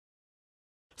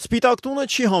Սպիտակ տունը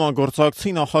չի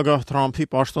համագործակցի նախագահ Թրամփի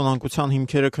պաշտոնանկության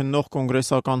հիմքերը քննող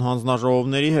կոնգրեսական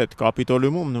հանձնաժողովների հետ։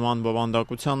 Կապիտոլիումում նման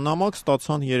բովանդակության նամակ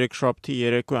ստացան երեքշաբթի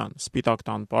երեկոյան։ Սպիտակ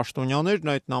տան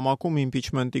պաշտոնյաներն այդ նամակում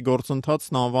իմփիչմենթի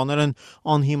գործընթացն անվանել են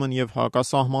անհիմն եւ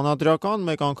հակասահմանադրական,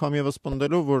 մեկ անգամ եւս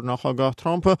պնդելով, որ նախագահ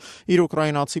Թրամփը իր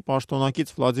ուկրաինացի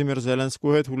պաշտոնակից Վլադիմիր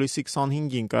Զելենսկու հետ հուլիսի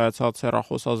 25-ին կայացած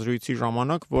հեռախոսազրույցի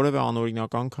ժամանակ որևէ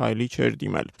անօրինական քայլի չէր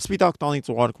դիմել։ Սպիտակ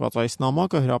տանից ուղարկված այս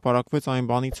նամակը հրապարակվեց այն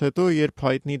բանից հետո, երբ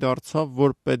հայտնի դարձավ,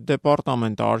 որ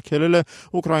պետդեպարտամենտը արգելել է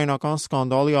ուկրաինական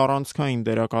սկանդալի առանցքային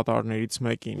դերակատարներից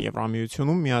մեկին։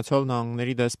 Եվրամիությունում Միացյալ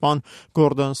Նահանգների դեսպան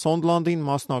Գորդոն Սոնդլանդին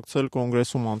մասնակցել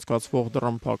կոնգրեսում անցկացվող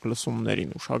դռնփակ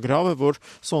լսումներին։ Ուշագրավ է, որ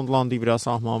Սոնդլանդի վրա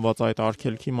սահմանված այդ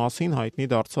արգելքի մասին հայտնի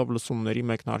դարձավ լսումների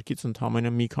մեկնարկից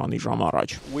ընդամենը մի քանի ժամ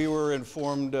առաջ։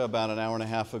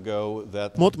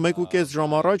 Մոտ 1.5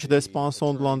 ժամ առաջ դեսպան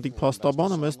Սոնդլանդի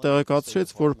փաստաբանը մեզ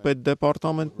տեղեկացրեց, որ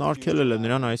պետդեպարտամենտն արգելել է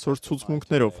նրան այսօր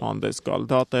ցուցմունքներով հանդես գալ։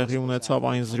 Դա տեղի ունեցավ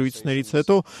այն զրույցներից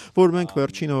հետո, որ մենք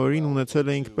վերջին օրերին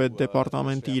ունեցել էինք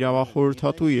պետդեպարտամենտի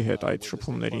իրավախորհրդատուի հետ այդ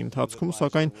շփումների ընթացքում,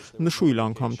 սակայն նշույլ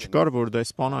անգամ չկար, որ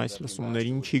դեսպանը այս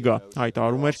լսումներին չի գա,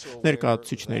 հայտարարում էր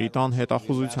ներկայացուցիչների տան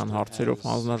հետախուզության հարցերով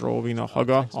հանձնաժողովի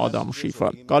նախագահ Ադամ Շիֆը։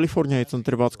 Կալիֆոռնիայից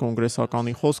ընտրված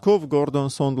կոնգրեսականի խոսքով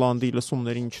Գորդոն Սոնդլանդի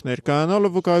լսումներին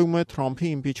չներկայանալը վկայում է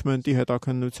Թրամփի իմփիչմենթի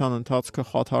հետաքննության ընթացքը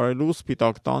խաթարելու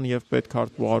Սպիտակ տան եւ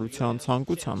պետքարտուղարության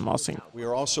ցանկության մասին։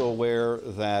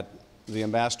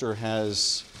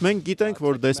 Մենք գիտենք,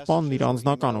 որ դեսպանն իր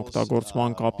անձնական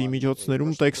օգտագործման կապի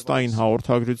միջոցներում տեքստային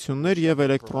հաղորդագրություններ եւ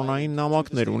էլեկտրոնային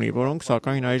նամակներ ունի, որոնք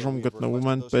սակայն այժմ գտնվում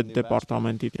են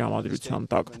պետդեպարտամենտի տրամադրության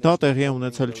տակ։ Դա տեղի է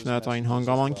ունեցել չնայած այն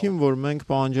հանգամանքին, որ մենք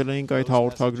պահանջել էինք այդ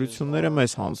հաղորդագրությունները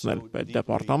մեզ հանձնել։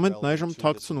 Պետդեպարտամենտն այժմ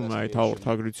թաքցնում է այդ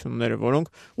հաղորդագրությունները,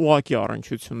 որոնք ուղղակի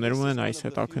առնչություններ ունեն այս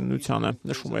հետաքննությանը,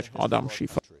 նշում էր Ադամ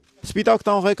Շիֆը։ Սպիտակ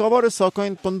տան ղեկավարը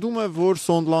սակայն պնդում է, որ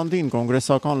Սոնդլանդին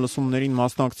կոնգրեսական լսումներին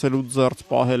մասնակցելու ձեռք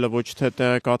պահելը ոչ թե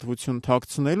տեղեկատվություն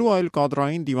թաքցնելու, այլ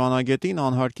կադրային դիվանագետին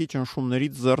անհարկի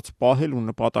ճնշումներից ձեռք պահելու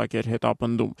նպատակ էր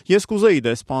հետապնդում։ Ես կուզեի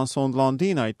դեսպան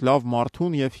Սոնդլանդին, այդ լավ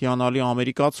մարդուն եւ հիանալի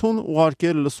ամերիկացուն,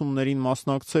 ուղարկել լսումներին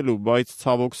մասնակցելու, բայց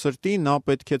ցավոք սրտի նա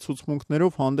պետք է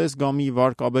ցուցմունքներով հանդես գա մի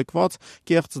վարկաբեկված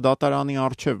կեղծ դատարանի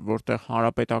առջև, որտեղ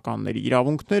հանրապետականների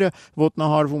իրավունքները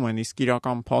ոտնահարվում են, իսկ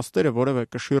իրական փաստերը որևէ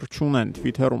կշիռ չունեն,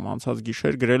 Թվիթերում անցած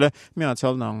գիշեր գրել է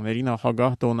Միացյալ Նահանգների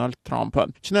նախագահ Դոնալդ Թրամփը։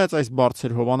 Չնայած այս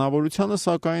բարձր հովանավորությանը,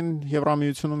 սակայն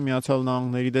Եվրամիությունում Միացյալ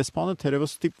Նահանգների դեսպանը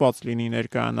թերևս ստիպված լինի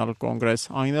ներկայանալ կոնգրես,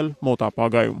 այն էլ մոտ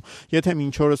ապագայում։ Եթե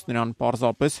մինչ օրս նրան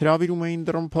պարզապես հրավիրում էին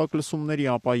դռնփակ լսումների,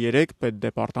 ապա 3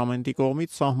 պետդեպարտամենտի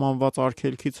կողմից սահմանված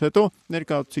արգելքից հետո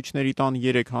ներկայացուցիչների տան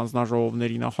 3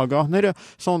 հանձնաժողովների նախագահները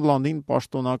Սոնդլանդին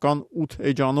պաշտոնական 8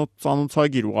 էջանոց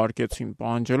ծանուցագիր ուղարկեցին,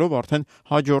 պահանջելով արդեն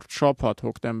հաջորդ շաբաթ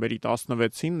հոկտեմբերի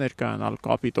 16-ին ներկայանալ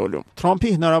Կապիտոլիում։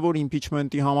 Թրամփի հնարավոր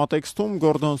իմփիչմենթի համատեքստում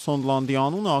Գորդոն Սոնդլանդի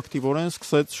անունը ակտիվորեն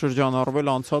սկսեց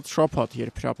շրջանառվել անցած շաբաթ,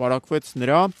 երբ հրապարակվեց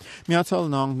նրա Միացյալ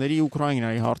Նահանգների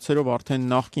Ուկրաինայի հարցերով արդեն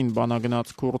նախկին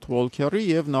բանագնաց Քուրտ Վոլքերի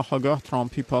եւ նախագահ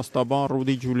Թրամփի փաստաբան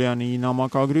Ռուդի Ջուլիանիի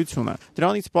նամակագրությունը։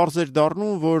 Դրանից պարզ էր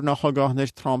դառնում, որ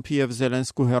նախագահներ Թրամփի եւ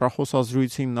Զելենսկու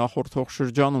հեռախոսազրույցին նախորդող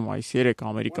շրջանում այս 3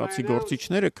 ամերիկացի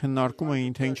գործիչները քննարկում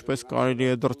էին, թե ինչպես կարելի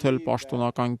է դրդել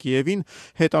պաշտոնական Կիևին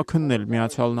հետաքննել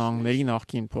Միացյալ Նահանգների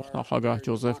նախկին փոխնախագահ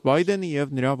Ջոզեֆ Բայդենի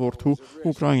եւ նրա որդու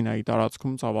Ուկրաինայի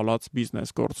տարածքում ծավալած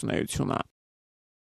բիզնես գործունեությունը։